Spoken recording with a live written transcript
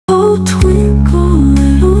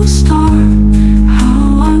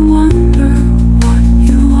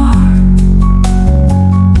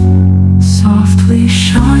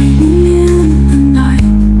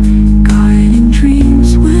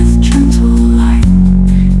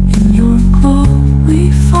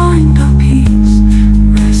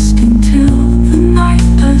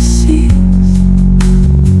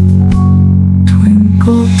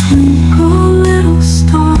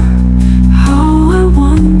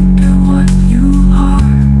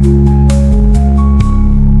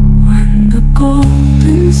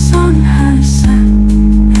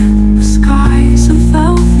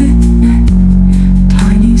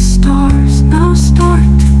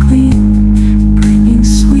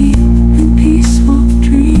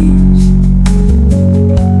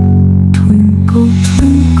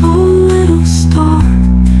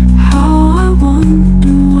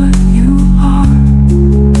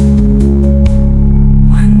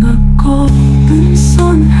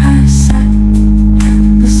sun has set,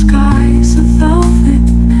 and the skies a velvet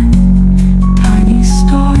net. Tiny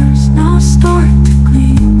stars now start to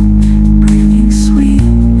gleam, bringing sweet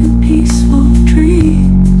and peaceful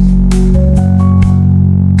dreams.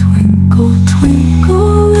 Twinkle,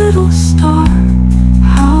 twinkle, little star,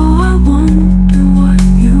 how I wonder what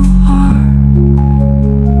you are.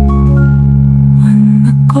 When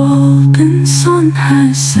the golden sun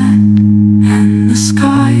has set, and the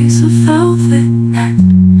sky's a velvet net,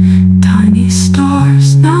 tiny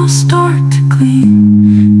stars now start to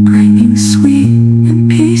gleam, bringing sweet and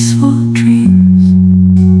peaceful dreams.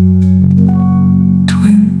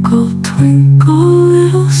 Twinkle, twinkle,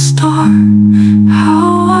 little star,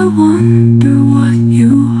 how I wonder what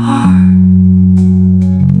you are.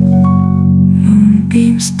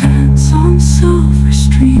 Moonbeams dance on silver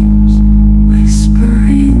streams,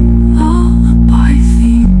 whispering lullaby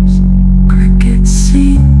themes. Crickets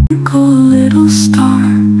sing. Twinkle, little star,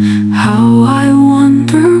 how I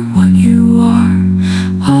wonder what you are.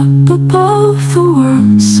 Up above the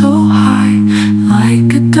world so high,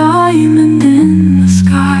 like a diamond in the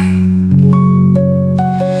sky.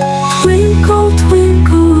 Twinkle,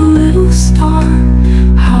 twinkle, little star,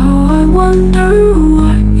 how I wonder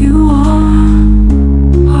what you are.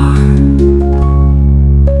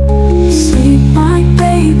 Sleep, my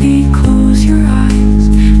baby, close your eyes,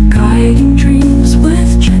 guiding dreams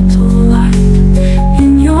with gentle light.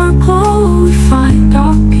 In your glow we find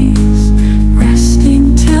our peace,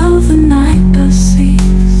 resting till the night does cease.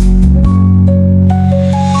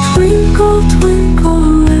 Twinkle, twinkle,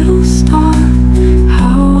 little star,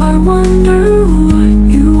 how I wonder what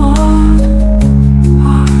you are.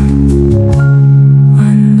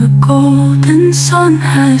 When the golden sun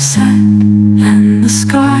has set, and the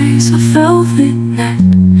sky's a velvet net,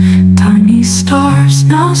 tiny stars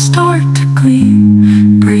now start to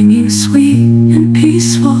gleam, bringing sweet and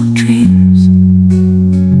peaceful dreams.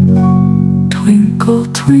 Twinkle,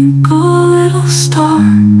 twinkle, little star,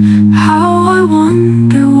 how I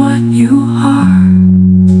wonder what you are.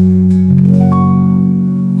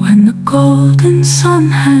 When the golden sun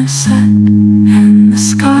has set, and the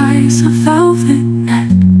sky's a velvet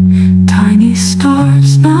net, tiny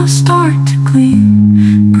stars now start to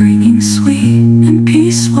gleam, bringing sweet and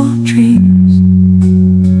peaceful dreams.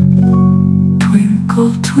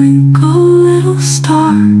 Twinkle, twinkle, little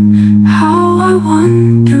star, how I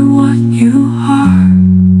wonder what you are.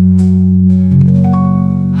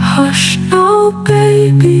 Hush now,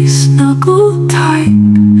 baby, snuggle tight,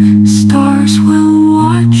 stars will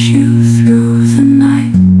watch you through the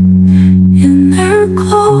night. In their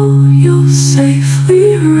glow you'll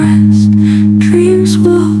safely rest, dreams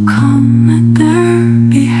will come at their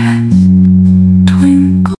behest.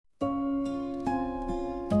 Twinkle.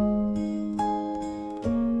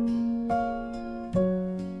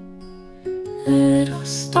 Little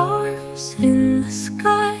stars in the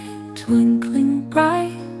sky, twinkling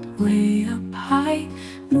bright, way up high.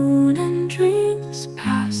 Moon and dreams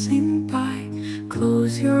passing by.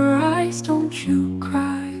 Close your eyes, don't you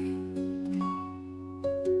cry.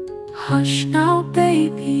 Hush now,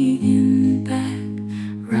 baby, in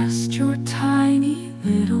bed, rest your tiny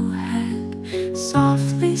little head.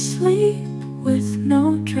 Softly sleep with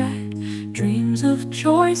no dread, dreams of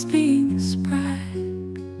joys being spread.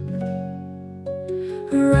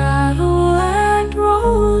 Rattle and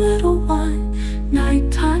roll, little one,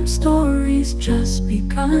 nighttime stories just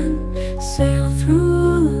begun. Sail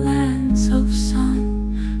through lands of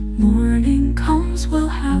sun, morning comes, we'll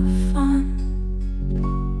have fun.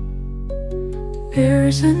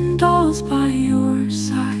 Bears and dolls by your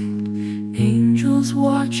side, angels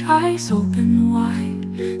watch, eyes open wide.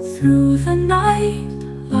 Through the night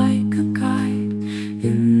like a guide,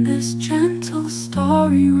 in this gentle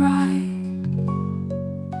starry ride.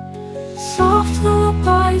 Soft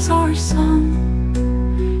lullabies are sung,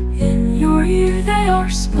 in your ear they are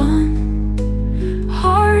spun.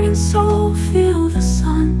 Heart and soul feel the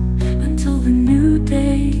sun, until the new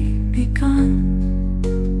day begun.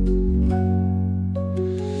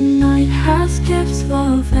 Night has gifts,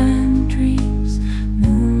 love and dreams,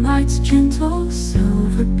 moonlight's gentle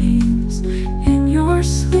silver beams. In your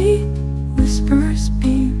sleep whispers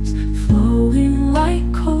beams, flowing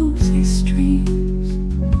like cozy streams.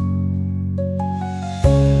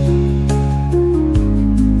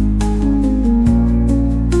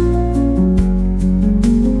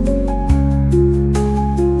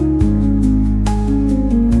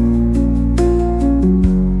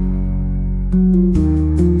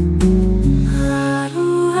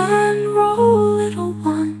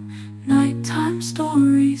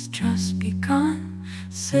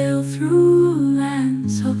 Sail through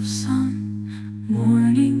lands of sun,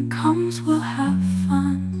 Morning comes, we'll have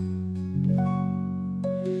fun.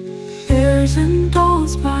 Bears and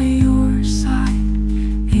dolls by your side,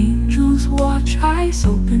 angels watch, eyes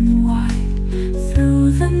open wide,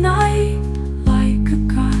 through the night like a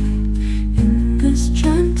guide, in this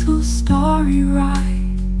gentle starry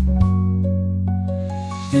ride.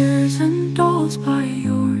 Bears and dolls by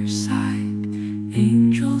your side,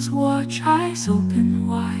 angels watch, eyes open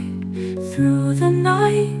wide, through the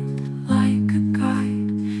night like a guide,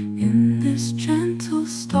 in this gentle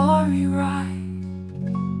starry ride.